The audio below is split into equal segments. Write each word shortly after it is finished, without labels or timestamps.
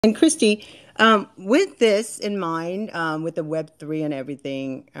And Christy, with this in mind, with the Web3 and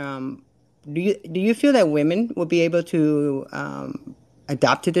everything, do you feel that women will be able to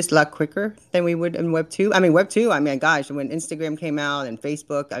adapt to this a lot quicker than we would in Web 2? I mean, Web 2. I mean, gosh, when Instagram came out and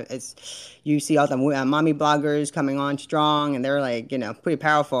Facebook, it's you see all the mommy bloggers coming on strong, and they're like, pretty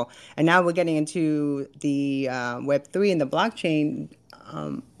powerful. And now we're getting into the Web 3 and the blockchain.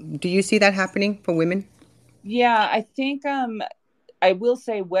 Do you see that happening for women? Yeah, I think I will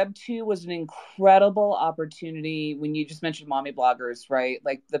say Web 2 was an incredible opportunity when you just mentioned mommy bloggers, right?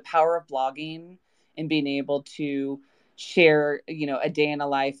 Like the power of blogging and being able to share, a day in a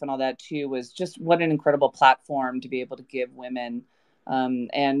life and all that too was just what an incredible platform to be able to give women.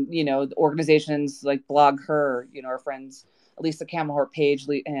 And, the organizations like Blog Her, our friends Lisa Camelhort Page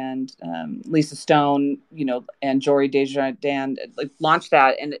and Lisa Stone, and Jory Desjardins like launched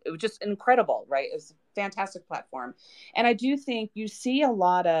that, and it was just incredible, right? It was a fantastic platform, and I do think you see a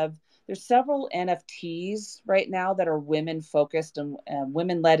lot of there's several NFTs right now that are women focused and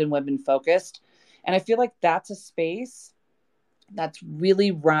women led and women focused, and I feel like that's a space that's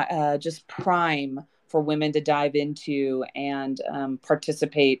really just prime for women to dive into and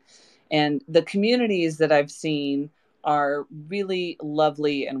participate. And the communities that I've seen are really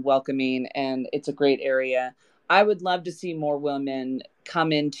lovely and welcoming, and it's a great area. I would love to see more women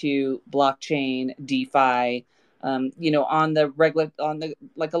come into blockchain, DeFi, on the regular, on the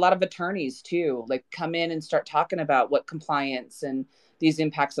like a lot of attorneys too, like come in and start talking about what compliance and these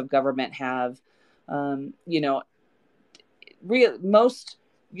impacts of government have. Um, you know, most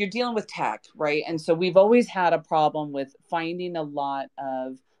you're dealing with tech, right? And so we've always had a problem with finding a lot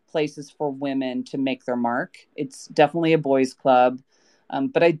of places for women to make their mark. It's definitely a boys' club.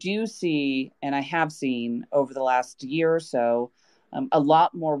 But I do see, and I have seen over the last year or so, a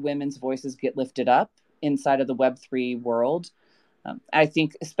lot more women's voices get lifted up inside of the Web3 world. I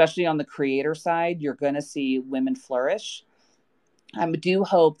think, especially on the creator side, you're going to see women flourish. I do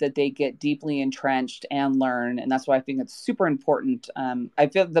hope that they get deeply entrenched and learn, and that's why I think it's super important. I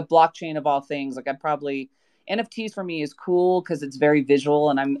feel the blockchain of all things, like I probably NFTs for me is cool because it's very visual,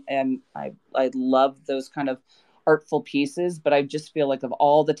 and I love those kind of artful pieces. But I just feel like of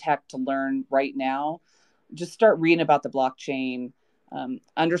all the tech to learn right now, just start reading about the blockchain,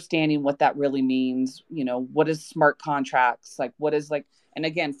 understanding what that really means. What is smart contracts like? What is like? And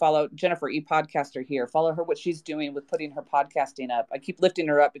again, follow Jennifer, podcaster here. Follow her what she's doing with putting her podcasting up. I keep lifting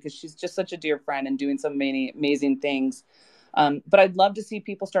her up because she's just such a dear friend and doing so many amazing things. But I'd love to see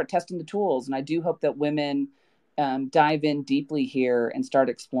people start testing the tools, and I do hope that women dive in deeply here and start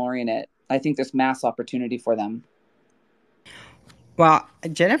exploring it. I think there's mass opportunity for them. Well,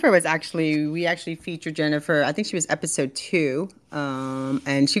 Jennifer was actually, we actually featured Jennifer. I think she was episode 2.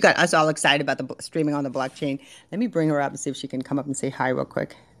 And she got us all excited about the streaming on the blockchain. Let me bring her up and see if she can come up and say hi real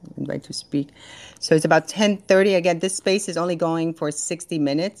quick. Invite to speak. So it's about 10:30. Again, this space is only going for 60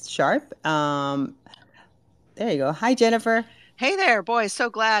 minutes sharp. There you go. Hi, Jennifer. Hey there, boy, so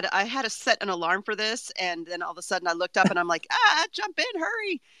glad. I had to set an alarm for this, and then all of a sudden I looked up and I'm like, jump in,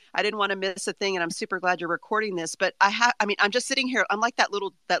 hurry. I didn't want to miss a thing, and I'm super glad you're recording this. But I'm just sitting here. I'm like that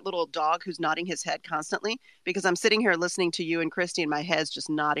little dog who's nodding his head constantly because I'm sitting here listening to you and Christy, and my head's just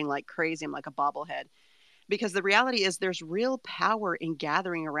nodding like crazy. I'm like a bobblehead. Because the reality is there's real power in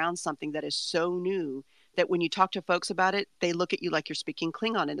gathering around something that is so new that when you talk to folks about it, they look at you like you're speaking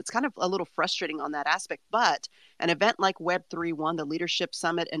Klingon. And it's kind of a little frustrating on that aspect. But an event like Web3 1, the Leadership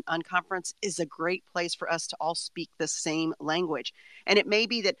Summit and Unconference, is a great place for us to all speak the same language. And it may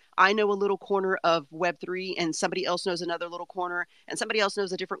be that I know a little corner of Web3 and somebody else knows another little corner and somebody else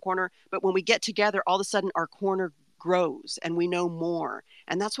knows a different corner. But when we get together, all of a sudden our corner grows and we know more.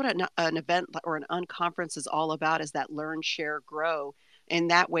 And that's what an event or an unconference is all about, is that learn, share, grow in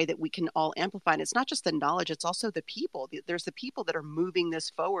that way that we can all amplify. And it's not just the knowledge, it's also the people. There's the people that are moving this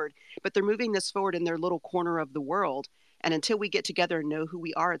forward, but they're moving this forward in their little corner of the world. And until we get together and know who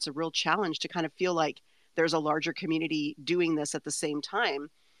we are, it's a real challenge to kind of feel like there's a larger community doing this at the same time.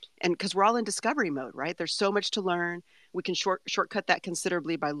 And because we're all in discovery mode, right? There's so much to learn. We can shortcut that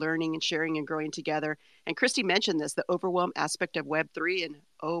considerably by learning and sharing and growing together. And Christy mentioned this, the overwhelm aspect of Web3. And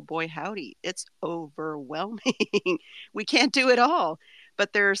oh boy, howdy, it's overwhelming. We can't do it all.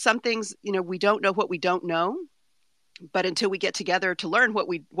 But there are some things, we don't know what we don't know. But until we get together to learn what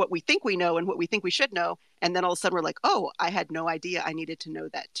we think we know and what we think we should know, and then all of a sudden we're like, oh, I had no idea I needed to know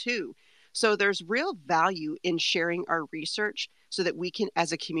that too. So there's real value in sharing our research so that we can,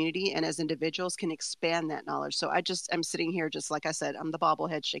 as a community and as individuals, can expand that knowledge. So I'm sitting here, just like I said, I'm the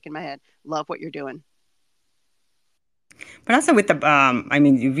bobblehead shaking my head. Love what you're doing. But also with the, I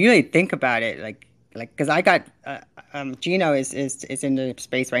mean, you really think about it, like like because I got Gino is in the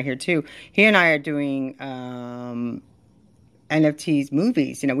space right here too. He and I are doing NFTs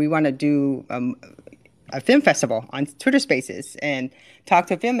movies. You know, we want to do a film festival on Twitter Spaces and talk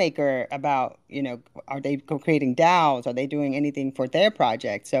to a filmmaker about, you know, are they creating DAOs? Are they doing anything for their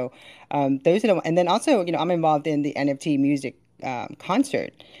project? So those are the, and then also, you know, I'm involved in the NFT music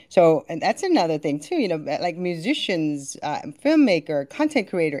concert. So, and that's another thing too, you know, like musicians, filmmaker, content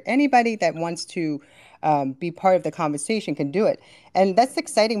creator, anybody that wants to be part of the conversation can do it. And that's the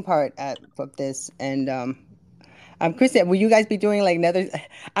exciting part of this. And Kristen, will you guys be doing like another?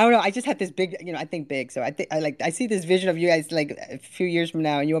 I don't know. I just have this big, you know, I think big. So I think I see this vision of you guys like a few years from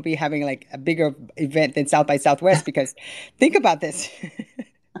now, and you'll be having like a bigger event than South by Southwest because think about this.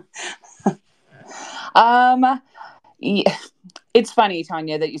 Um, yeah, it's funny,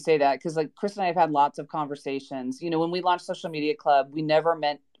 Tanya, that you say that because like Chris and I have had lots of conversations. You know, when we launched Social Media Club, we never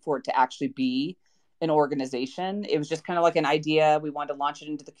meant for it to actually be an organization. It was just kind of like an idea. We wanted to launch it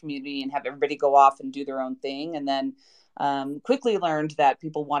into the community and have everybody go off and do their own thing. And then quickly learned that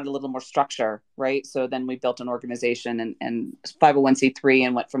people wanted a little more structure, right? So then we built an organization and 501c3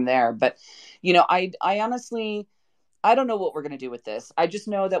 and went from there. But, you know, I honestly, I don't know what we're going to do with this. I just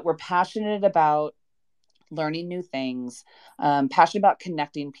know that we're passionate about learning new things, passionate about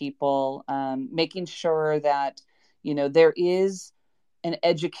connecting people, making sure that, you know, there is an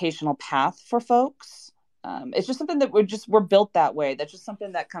educational path for folks. It's just something that we're built that way. That's just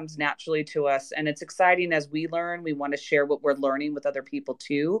something that comes naturally to us. And it's exciting as we learn. We want to share what we're learning with other people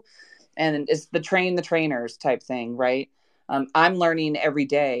too. And it's the train the trainers type thing, right? I'm learning every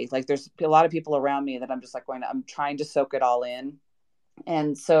day. Like there's a lot of people around me that I'm just like I'm trying to soak it all in.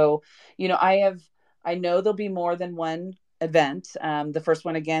 And so, you know, I know there'll be more than one event. The first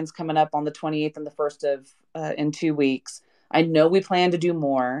one again is coming up on the 28th and the first of in 2 weeks. I know we plan to do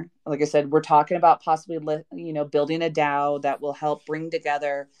more. Like I said, we're talking about possibly, you know, building a DAO that will help bring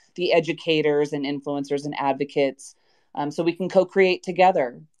together the educators and influencers and advocates, so we can co-create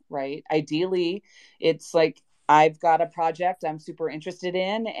together, right? Ideally, it's like I've got a project I'm super interested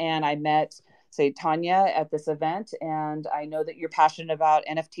in, and I met say Tanya at this event, and I know that you're passionate about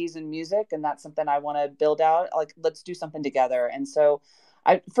NFTs and music, and that's something I want to build out. Like, let's do something together. And so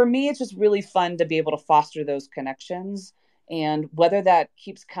for me, it's just really fun to be able to foster those connections, and whether that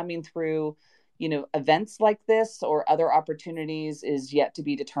keeps coming through, you know, events like this or other opportunities is yet to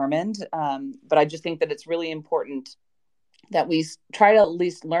be determined. But I just think that it's really important that we try to at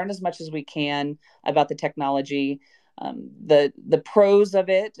least learn as much as we can about the technology, the pros of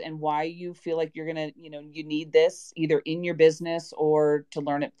it, and why you feel like you're gonna, you know, you need this either in your business or to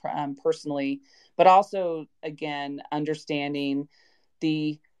learn it personally. But also, again, understanding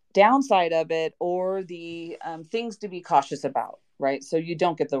the downside of it or the things to be cautious about. Right. So you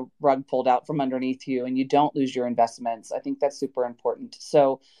don't get the rug pulled out from underneath you and you don't lose your investments. I think that's super important.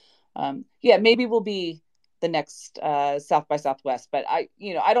 So yeah, maybe we'll be the next South by Southwest, but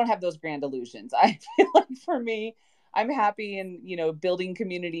you know, I don't have those grand illusions. I feel like for me, I'm happy in, you know, building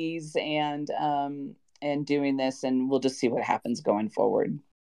communities and doing this, and we'll just see what happens going forward.